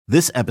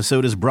This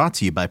episode is brought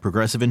to you by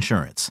Progressive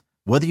Insurance.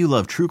 Whether you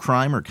love true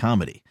crime or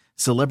comedy,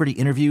 celebrity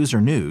interviews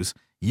or news,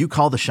 you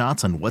call the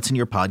shots on what's in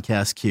your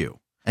podcast queue.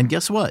 And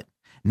guess what?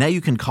 Now you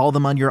can call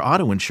them on your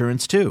auto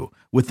insurance too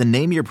with the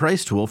Name Your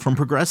Price tool from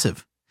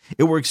Progressive.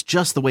 It works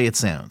just the way it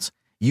sounds.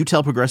 You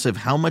tell Progressive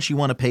how much you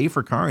want to pay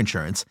for car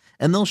insurance,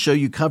 and they'll show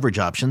you coverage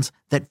options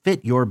that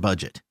fit your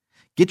budget.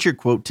 Get your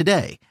quote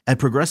today at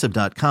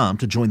Progressive.com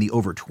to join the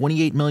over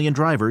 28 million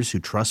drivers who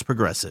trust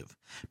Progressive.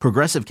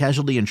 Progressive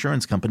Casualty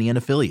Insurance Company and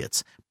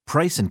Affiliates.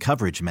 Price and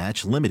coverage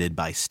match limited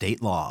by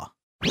state law.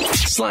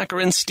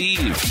 Slacker and Steve.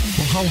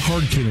 Well, how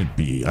hard can it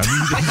be?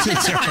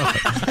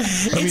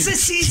 It's a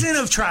season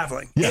of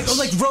traveling. Yes.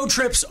 Like road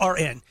trips are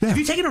in. Yeah. Have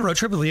you taken a road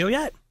trip with Leo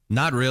yet?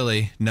 Not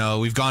really. No,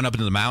 we've gone up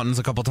into the mountains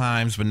a couple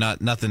times, but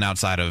nothing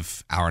outside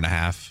of hour and a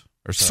half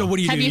or so. So what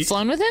do you Have do? you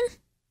flown with him?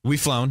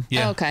 We've flown.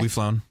 Yeah, Oh, okay. we've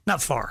flown.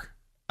 Not far.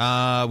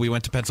 We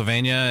went to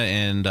Pennsylvania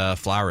and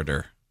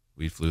Florida.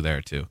 We flew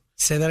there too.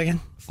 Say that again.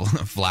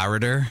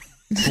 Florida,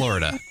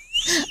 Florida.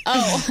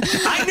 Oh.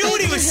 I knew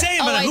what he was saying,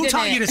 but I who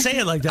taught didn't. you to say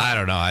it like that? I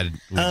don't know.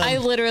 I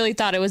literally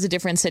thought it was a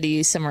different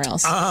city somewhere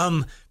else.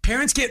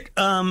 Parents get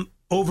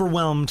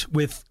overwhelmed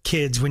with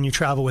kids when you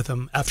travel with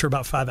them after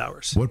about 5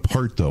 hours. What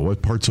part, though?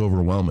 What part's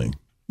overwhelming?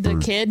 the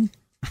kid,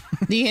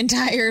 the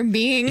entire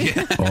being.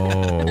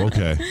 Oh,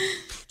 okay.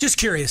 Just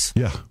curious.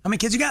 Yeah. How many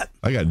kids you got?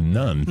 I got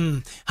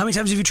none. How many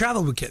times have you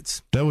traveled with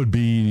kids? That would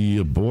be,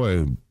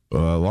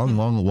 a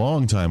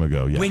long time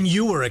ago. Yeah. When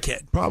you were a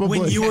kid. Probably.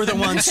 When you were the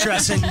one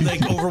stressing,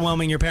 like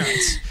overwhelming your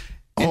parents.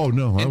 Oh,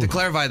 no. And to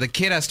clarify, the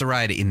kid has to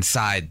ride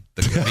inside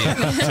the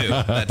vehicle too.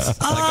 That's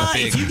like a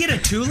big. If you get a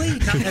Thule,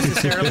 not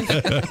necessarily.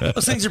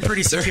 Those things are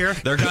pretty secure.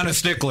 They're kind of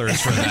sticklers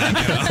for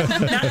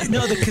that.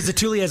 No, because the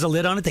Thule has a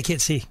lid on it, they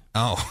can't see.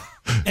 Oh.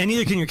 And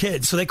neither can your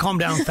kids, so they calm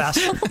down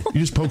faster. You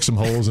just poke some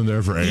holes in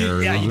there for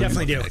air. Yeah, you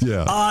definitely do.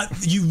 Yeah.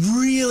 You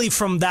really,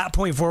 from that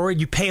point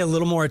forward, you pay a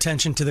little more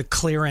attention to the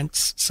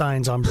clearance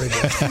signs on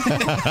bridges.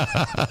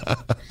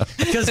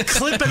 Because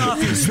clipping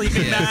off your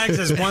sleeping bags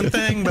is one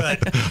thing, but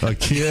A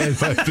kid.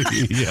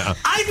 Yeah.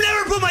 I've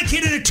never put my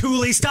kid in a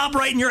Thule. Stop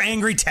writing your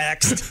angry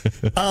text.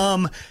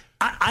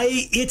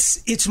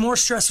 It's more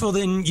stressful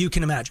than you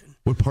can imagine.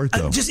 What part,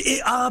 though? Because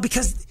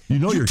you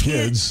know your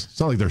can't- kids. It's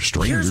not like they're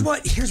strangers.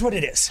 Here's what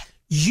it is.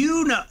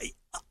 You know,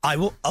 I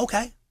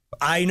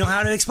know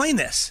how to explain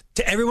this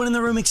to everyone in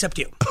the room except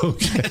you.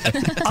 Okay.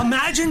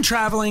 Imagine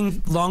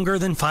traveling longer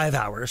than 5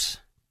 hours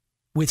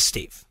with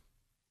Steve.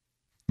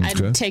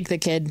 Okay. I'd take the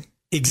kid.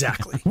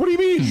 Exactly. What do you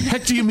mean?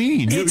 Heck do you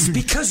mean? It's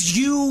because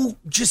you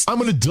just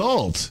I'm an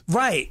adult.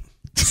 right.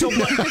 So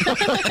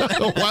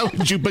Why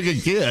would you pick a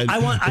kid?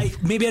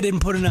 maybe I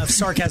didn't put enough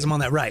sarcasm on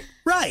that. Right.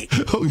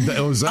 Oh, that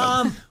was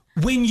that.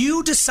 When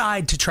you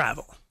decide to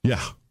travel, Yeah.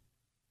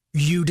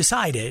 you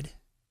decided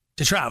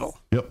to travel.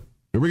 Yep.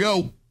 Here we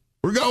go.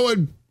 We're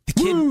going. The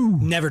kid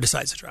never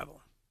decides to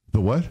travel. The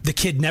what? The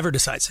kid never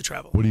decides to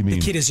travel. What do you mean?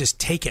 The kid is just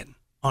taken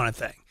on a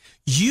thing.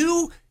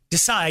 You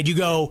decide, you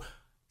go,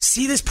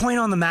 see this point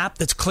on the map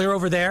that's clear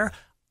over there?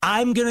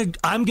 I'm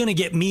gonna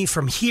get me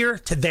from here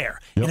to there.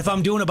 Yep. And if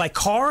I'm doing it by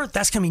car,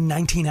 that's gonna be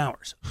 19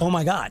 hours. Oh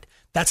my God.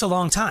 That's a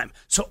long time.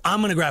 So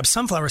I'm going to grab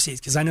sunflower seeds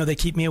because I know they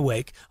keep me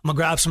awake. I'm going to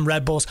grab some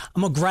Red Bulls.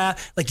 I'm going to grab,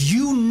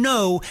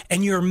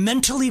 and you're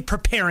mentally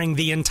preparing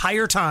the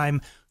entire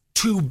time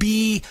to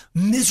be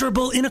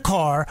miserable in a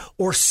car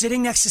or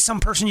sitting next to some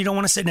person you don't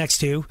want to sit next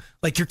to,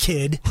 like your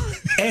kid.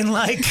 and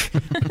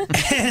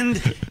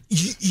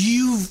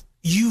you've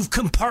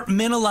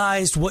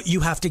compartmentalized what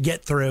you have to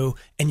get through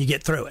and you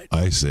get through it.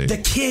 I see. The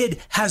kid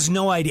has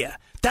no idea.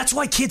 That's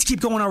why kids keep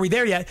going, are we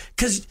there yet?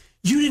 Because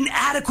you didn't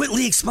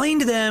adequately explain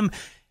to them,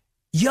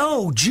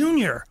 yo,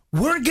 Junior,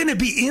 we're going to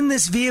be in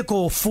this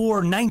vehicle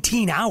for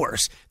 19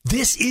 hours.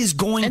 This is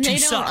going And to they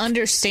suck. don't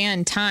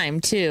understand time,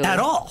 too. At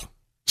all.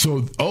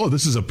 So,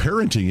 this is a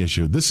parenting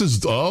issue. This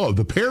is,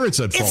 the parents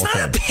that fall It's not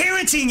apart. a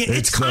parenting.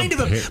 It's kind of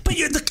a, but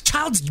the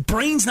child's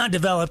brain's not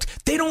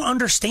developed. They don't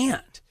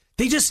understand.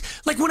 They just,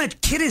 like when a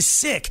kid is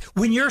sick,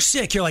 when you're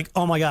sick, you're like,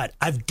 oh my God,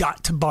 I've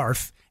got to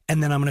barf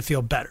and then I'm going to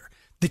feel better.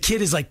 The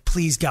kid is like,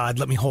 please God,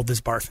 let me hold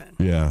this barf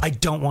in. Yeah. I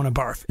don't want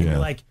to barf. And Yeah.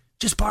 you're like,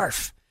 just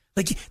barf.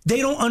 Like they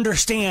don't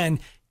understand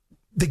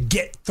the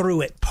get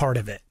through it part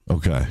of it.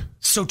 Okay.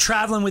 So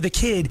traveling with a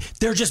kid,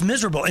 they're just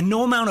miserable, and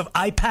no amount of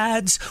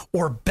iPads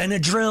or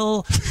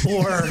Benadryl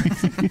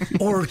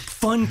or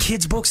fun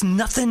kids books,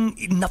 nothing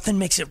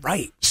makes it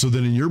right. So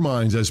then, in your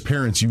minds, as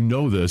parents, you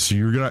know this. So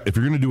if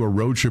you're gonna do a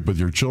road trip with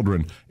your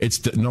children,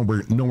 it's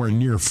nowhere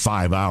near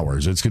 5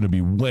 hours. It's gonna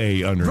be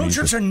way underneath. Road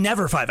trips are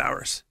never 5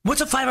 hours.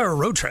 What's a 5 hour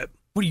road trip?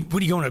 What are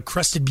you going to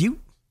Crested Butte?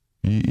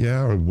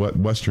 Yeah, or what?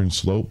 Western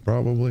Slope,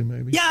 probably,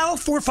 maybe. Yeah,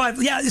 4 or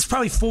 5. Yeah, it's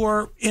probably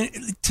 4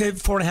 to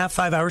 4.5,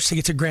 5 hours to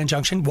get to Grand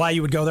Junction. Why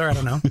you would go there, I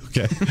don't know.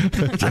 Okay.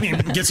 I mean,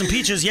 get some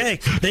peaches. Yay!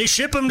 They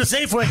ship them to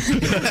Safeway.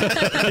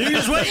 You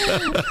just wait.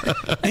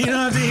 And you don't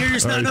have to hear your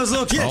snot-nosed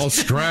little kids. I'll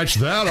scratch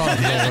that off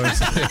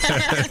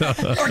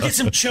the list. Or get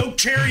some choke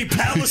cherry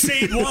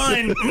Palisade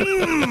wine.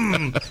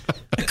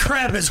 The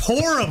crap is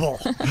horrible.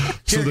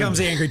 Here comes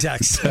the angry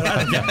text.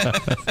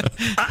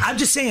 I'm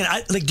just saying.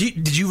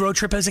 Did you road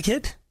trip as a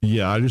kid?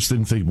 Yeah, I just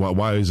didn't think,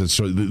 why is it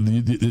so?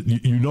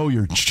 You know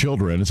your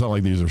children. It's not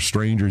like these are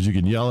strangers. You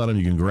can yell at them,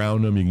 you can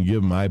ground them, you can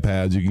give them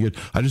iPads.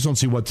 I just don't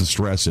see what the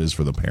stress is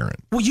for the parent.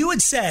 Well, you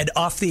had said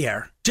off the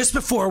air, just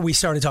before we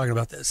started talking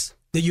about this,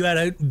 that you had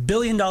a $1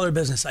 billion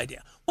business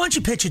idea. Why don't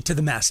you pitch it to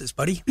the masses,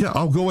 buddy? Yeah,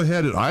 I'll go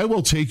ahead and I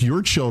will take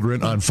your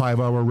children on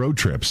 5-hour road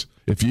trips.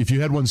 If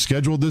you had one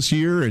scheduled this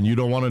year and you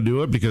don't want to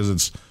do it because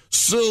it's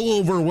so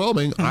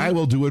overwhelming, I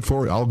will do it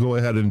for you. I'll go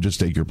ahead and just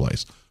take your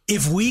place.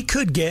 If we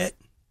could get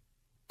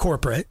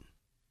corporate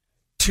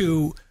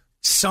to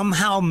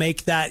somehow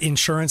make that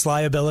insurance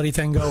liability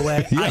thing go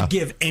away, I'd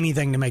give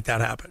anything to make that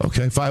happen.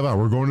 Okay, 5 hours.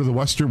 We're going to the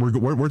Western.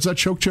 Where's that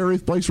choke cherry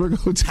place we're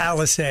going to?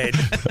 Palisade.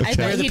 I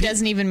bet he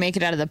doesn't even make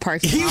it out of the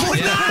parking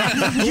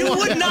lot. You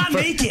would not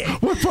make it.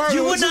 What part?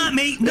 You would not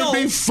make. No,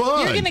 it'd be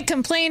fun. You're going to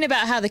complain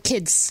about how the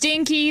kids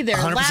stinky, they're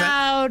 100%.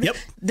 loud, Yep.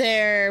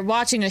 they're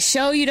watching a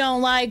show you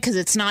don't like because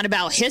it's not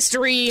about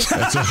history.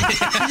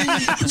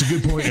 That's a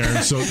good point,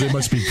 Aaron. So they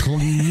must be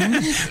clean.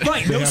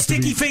 Right, no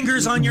sticky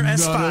fingers on your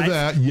S5. None of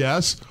that,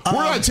 yes.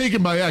 We're not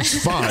taking my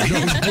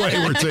X5. No way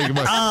we're taking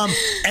my...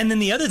 And then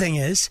the other thing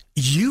is,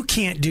 you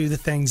can't do the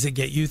things that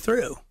get you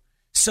through.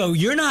 So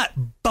you're not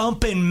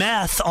bumping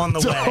meth on the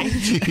way.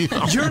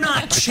 You're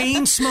not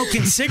chain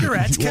smoking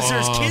cigarettes because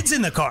there's kids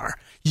in the car.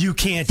 You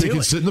can't do it. They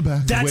can sit in the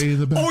back, way in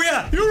the back. Oh,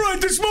 yeah, you're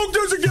right. The smoke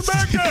doesn't get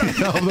back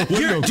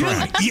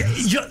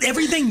there.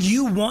 Everything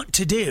you want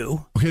to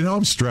do. Okay, now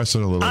I'm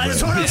stressing a little bit.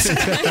 That's what I'm saying.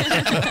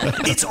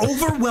 It's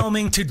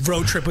overwhelming to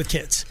road trip with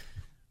kids.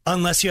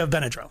 Unless you have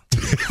Benadryl.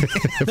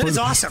 That is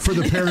awesome. For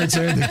the parents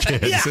and the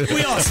kids. Yeah,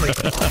 we all sleep.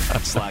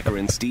 Slacker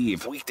and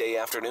Steve, weekday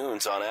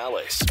afternoons on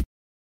Alice.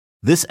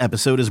 This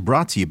episode is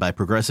brought to you by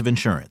Progressive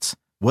Insurance.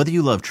 Whether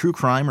you love true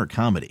crime or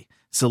comedy,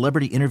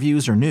 celebrity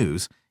interviews or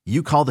news,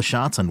 you call the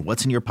shots on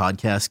what's in your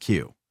podcast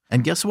queue.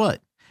 And guess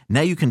what?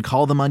 Now you can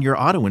call them on your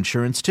auto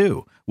insurance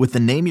too with the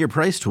Name Your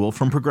Price tool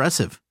from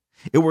Progressive.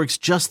 It works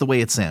just the way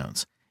it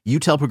sounds. You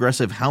tell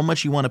Progressive how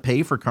much you want to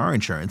pay for car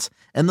insurance,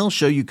 and they'll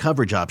show you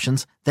coverage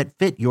options that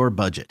fit your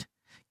budget.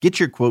 Get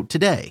your quote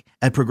today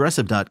at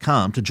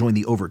Progressive.com to join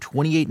the over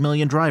 28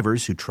 million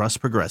drivers who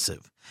trust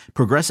Progressive.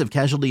 Progressive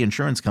Casualty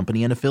Insurance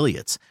Company and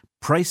Affiliates.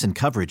 Price and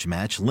coverage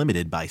match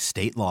limited by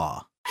state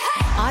law.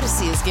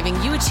 Odyssey is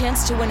giving you a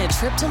chance to win a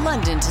trip to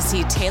London to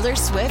see Taylor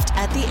Swift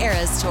at the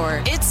Eras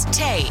Tour. It's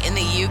Tay in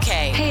the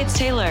UK. Hey, it's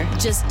Taylor.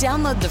 Just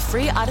download the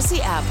free Odyssey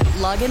app,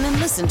 log in and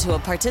listen to a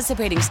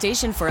participating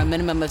station for a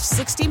minimum of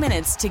 60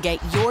 minutes to get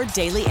your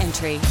daily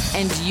entry.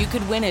 And you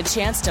could win a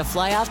chance to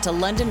fly off to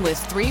London with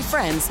 3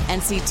 friends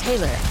and see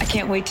Taylor. I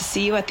can't wait to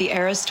see you at the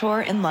Eras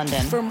Tour in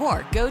London. For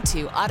more, go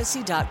to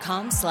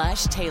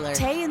odyssey.com/Taylor.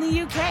 Tay in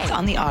the UK.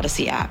 On the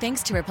Odyssey app.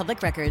 Thanks to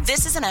Republic Records.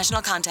 This is a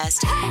national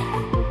contest.